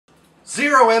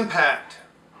Zero impact.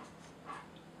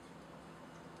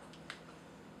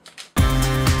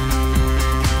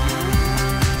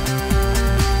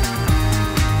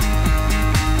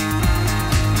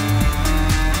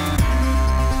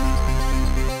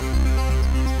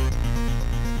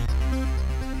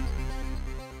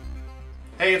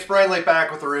 Hey, it's Bryon Lape back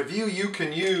with a review you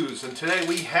can use, and today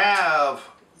we have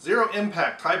Zero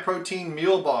Impact High Protein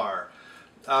Meal Bar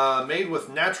made with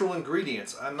natural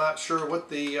ingredients. I'm not sure what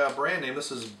the brand name.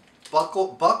 This is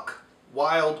Buckwild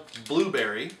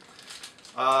Blueberry.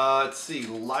 Let's see,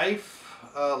 Life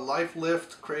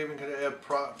Lift, Craving,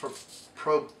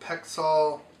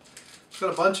 Propexol. It's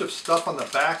got a bunch of stuff on the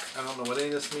back. I don't know what any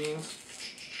of this means.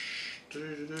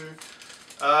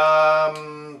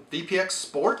 VPX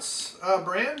Sports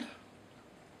brand.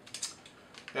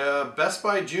 Best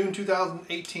by June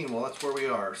 2018. Well, that's where we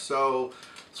are. So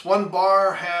this one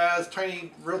bar has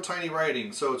real tiny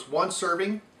writing. So it's one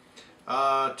serving,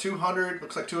 200,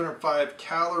 looks like 205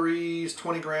 calories,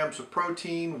 20 grams of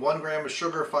protein, 1 gram of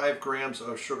sugar, 5 grams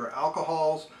of sugar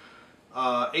alcohols,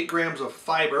 8 grams of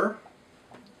fiber,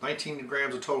 19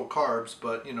 grams of total carbs,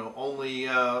 but you know, only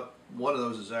one of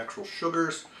those is actual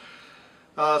sugars.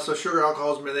 So sugar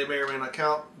alcohols, they may or may not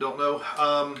count, don't know.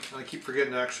 I keep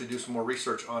forgetting to actually do some more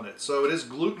research on it. So it is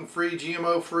gluten-free,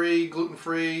 GMO-free,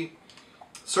 gluten-free,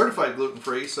 certified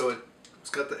gluten-free, so it's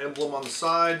got the emblem on the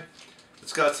side.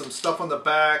 It's got some stuff on the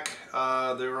back.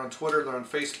 They're on Twitter, they're on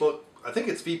Facebook. I think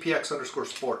it's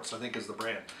VPX_sports, I think is the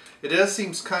brand. It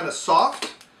seems kind of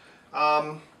soft,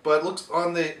 but it looks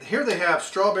on here they have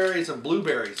strawberries and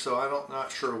blueberries, so I'm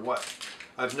not sure what.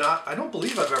 I don't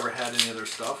believe I've ever had any of their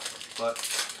stuff. But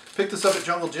picked this up at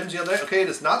Jungle Gyms the other day. Okay, it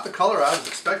is not the color I was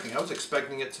expecting. I was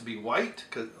expecting it to be white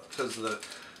because of the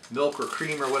milk or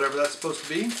cream or whatever that's supposed to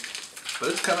be. But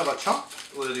it's kind of a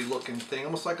chocolatey looking thing,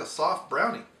 almost like a soft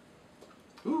brownie.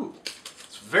 Ooh,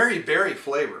 it's very berry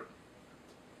flavored.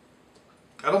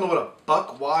 I don't know what a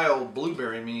Buckwild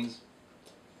Blueberry means.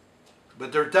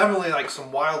 But they're definitely like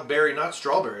some wild berry, not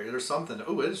strawberry. There's something.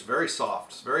 Ooh, it is very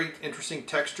soft. It's very interesting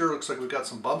texture. Looks like we've got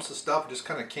some bumps of stuff. It just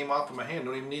kind of came off of my hand.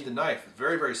 Don't even need the knife. It's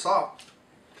very, very soft.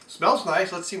 Smells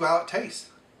nice. Let's see how it tastes.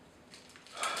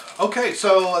 Okay,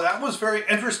 so that was very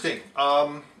interesting.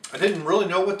 I didn't really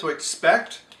know what to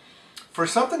expect. For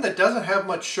something that doesn't have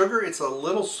much sugar, it's a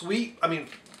little sweet. I mean,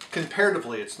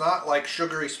 comparatively, it's not like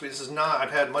sugary sweet. This is not.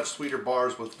 I've had much sweeter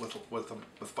bars with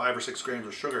 5 or 6 grams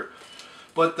of sugar.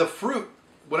 But the fruit,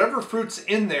 whatever fruit's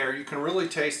in there, you can really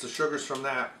taste the sugars from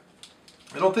that.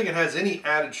 I don't think it has any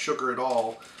added sugar at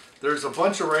all. There's a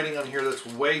bunch of writing on here that's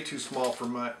way too small for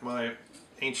my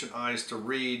ancient eyes to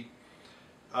read.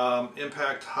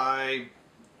 Impact high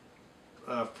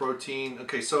protein.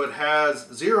 Okay, so it has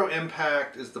Zero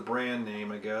Impact is the brand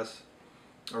name, I guess,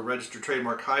 or registered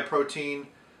trademark. High protein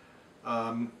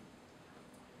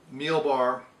meal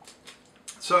bar.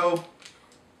 So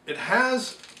it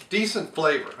has decent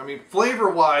flavor. I mean,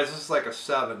 flavor-wise, this is like a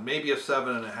 7, maybe a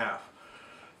 7.5.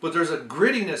 But there's a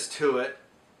grittiness to it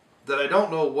that I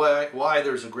don't know why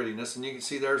there's a grittiness. And you can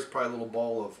see there's probably a little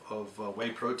ball of whey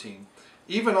protein.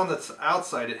 Even on the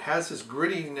outside, it has this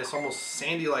grittiness, almost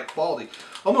sandy-like quality.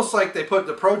 Almost like they put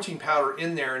the protein powder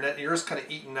in there and you're just kind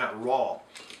of eating that raw.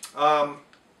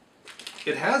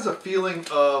 It has a feeling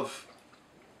of,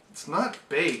 it's not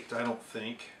baked, I don't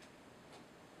think.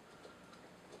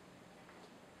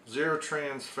 0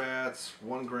 trans fats,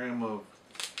 1 gram of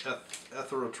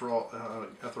erythritol. I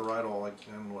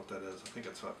don't know what that is. I think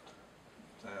it's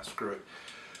screw it.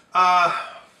 But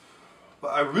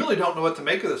I really don't know what to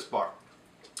make of this bar.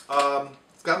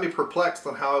 It's got me perplexed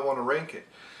on how I want to rank it.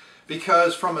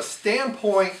 Because from a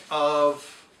standpoint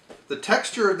of the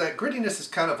texture, that grittiness is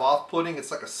kind of off-putting.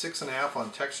 It's like a 6.5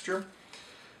 on texture.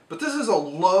 But this is a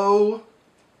low,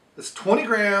 it's 20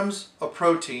 grams of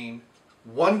protein,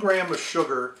 1 gram of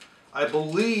sugar. I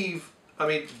believe, I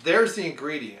mean, there's the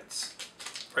ingredients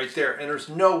right there, and there's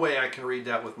no way I can read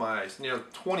that with my eyes. You know,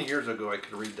 20 years ago I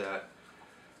could read that.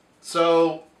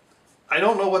 So I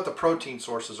don't know what the protein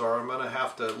sources are. I'm going to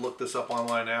have to look this up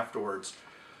online afterwards.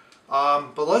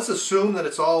 But let's assume that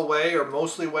it's all whey or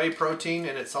mostly whey protein,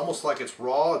 and it's almost like it's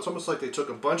raw. It's almost like they took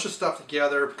a bunch of stuff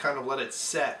together, kind of let it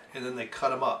set, and then they cut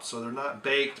them up. So they're not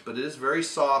baked, but it is very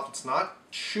soft. It's not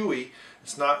chewy.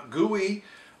 It's not gooey.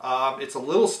 It's a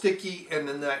little sticky, and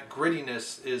then that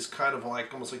grittiness is kind of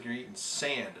like almost like you're eating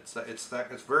sand. It's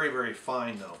very, very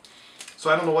fine though. So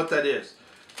I don't know what that is.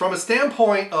 From a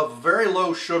standpoint of very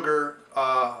low sugar,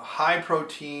 high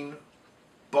protein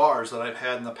bars that I've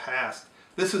had in the past,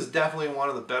 this is definitely one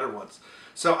of the better ones.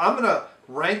 So I'm going to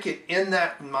rank it in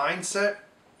that mindset.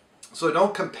 So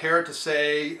don't compare it to,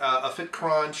 say, a Fit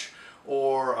Crunch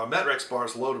or a Metrex bar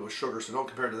is loaded with sugar, so don't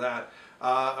compare to that.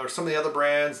 Or some of the other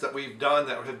brands that we've done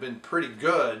that have been pretty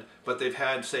good, but they've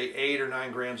had, say, 8 or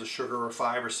 9 grams of sugar, or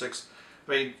 5 or 6.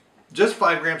 I mean, just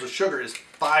 5 grams of sugar is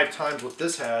 5 times what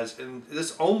this has, and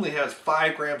this only has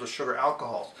 5 grams of sugar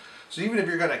alcohols. So even if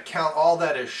you're going to count all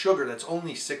that as sugar, that's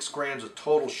only 6 grams of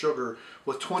total sugar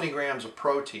with 20 grams of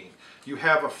protein. You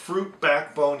have a fruit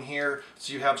backbone here,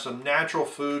 so you have some natural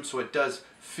food, so it does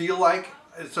feel like,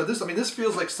 so this, I mean, this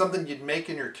feels like something you'd make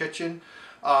in your kitchen,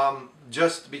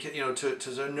 just because, you know,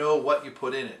 to know what you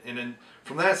put in it. And then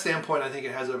from that standpoint, I think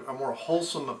it has a more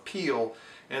wholesome appeal.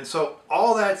 And so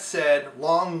all that said,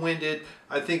 long-winded,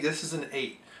 I think this is an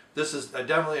 8. This is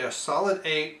definitely a solid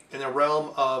 8 in the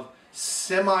realm of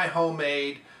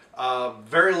semi-homemade,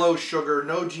 very low sugar,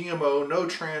 no GMO, no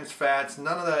trans fats,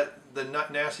 none of that, the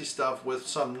nasty stuff, with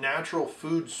some natural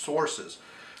food sources.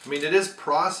 I mean, it is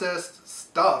processed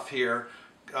stuff here,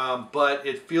 but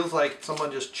it feels like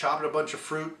someone just chopped a bunch of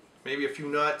fruit, maybe a few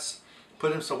nuts,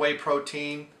 put in some whey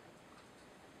protein.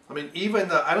 I mean, even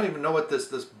the, I don't even know what this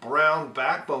brown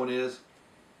backbone is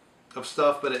of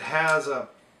stuff, but it has a,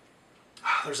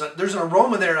 there's an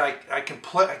aroma there I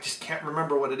just can't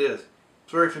remember what it is.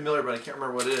 It's very familiar, but I can't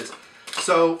remember what it is.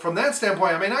 So from that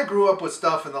standpoint, I mean, I grew up with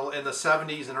stuff in the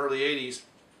 70s and early 80s,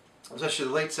 especially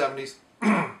the late 70s,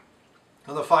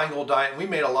 on the Feingold diet, and we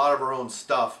made a lot of our own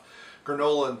stuff,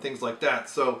 granola and things like that.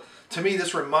 So to me,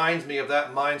 this reminds me of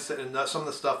that mindset and some of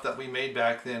the stuff that we made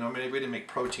back then. I mean, we didn't make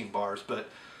protein bars, but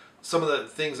some of the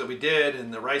things that we did,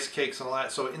 and the rice cakes and all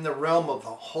that. So in the realm of the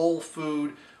whole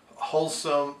food,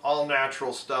 wholesome, all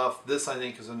natural stuff, this I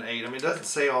think is an 8. I mean, it doesn't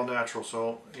say all natural,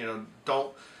 so, you know,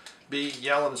 don't be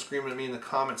yelling and screaming at me in the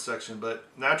comment section, but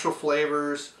natural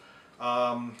flavors,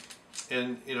 and,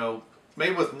 you know,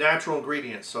 made with natural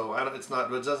ingredients. So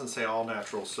it doesn't say all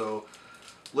natural. So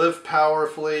live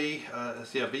powerfully,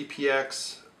 yeah,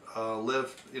 BPX,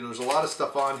 live, you know, there's a lot of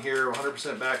stuff on here,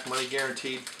 100% back, money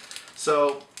guaranteed.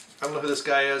 So I don't know who this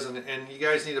guy is, and you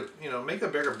guys need to, you know, make a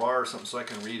bigger bar or something so I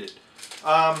can read it.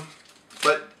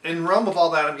 But in realm of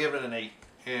all that, I'm giving it an 8.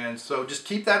 And so just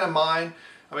keep that in mind.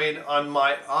 I mean, on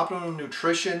my Optimum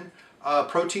Nutrition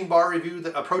protein bar review,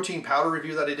 a protein powder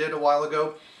review that I did a while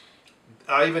ago,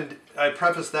 I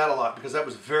prefaced that a lot because that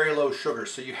was very low sugar.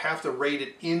 So you have to rate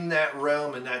it in that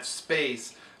realm, in that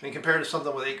space. I mean, compared to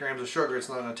something with 8 grams of sugar, it's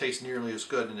not going to taste nearly as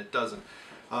good, and it doesn't.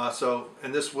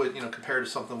 And this would, you know, compared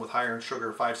to something with higher in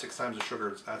sugar, 5-6 times the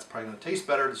sugar, that's probably going to taste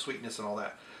better, the sweetness and all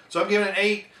that. So I'm giving it an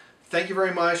 8. Thank you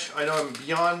very much. I know I'm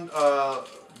beyond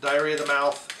diarrhea of the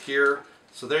mouth here.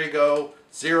 So there you go.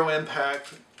 0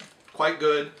 impact. Quite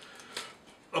good.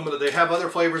 They have other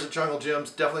flavors at Jungle Jim's.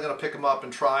 Definitely going to pick them up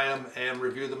and try them and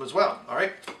review them as well. All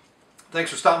right. Thanks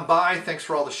for stopping by. Thanks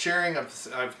for all the sharing.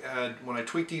 When I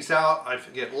tweet these out, I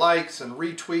get likes and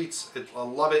retweets. I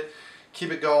love it.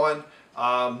 Keep it going.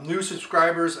 New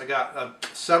subscribers. I got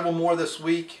several more this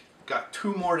week. Got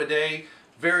 2 more today.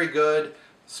 Very good.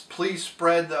 Please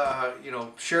spread, you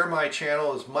know, share my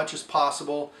channel as much as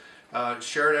possible.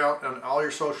 Share it out on all your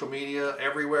social media,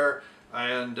 everywhere,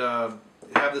 and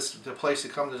have this a place to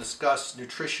come to discuss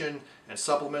nutrition and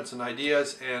supplements and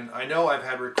ideas. And I know I've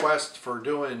had requests for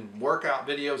doing workout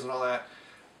videos and all that.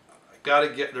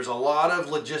 There's a lot of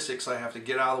logistics I have to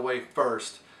get out of the way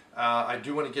first. I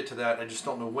do want to get to that. I just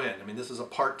don't know when. I mean, this is a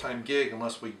part-time gig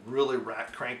unless we really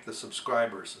crank the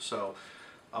subscribers. So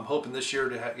I'm hoping this year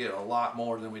to get a lot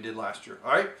more than we did last year.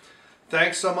 All right.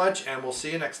 Thanks so much, and we'll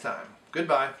see you next time.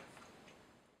 Goodbye.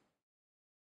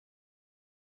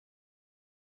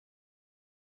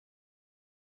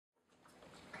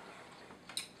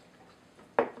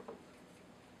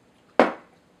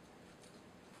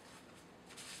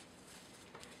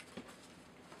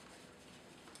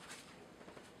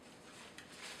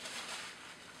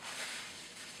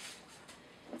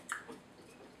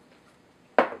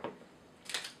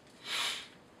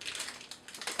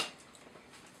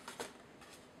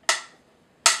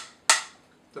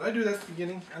 Did I do that at the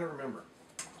beginning? I don't remember.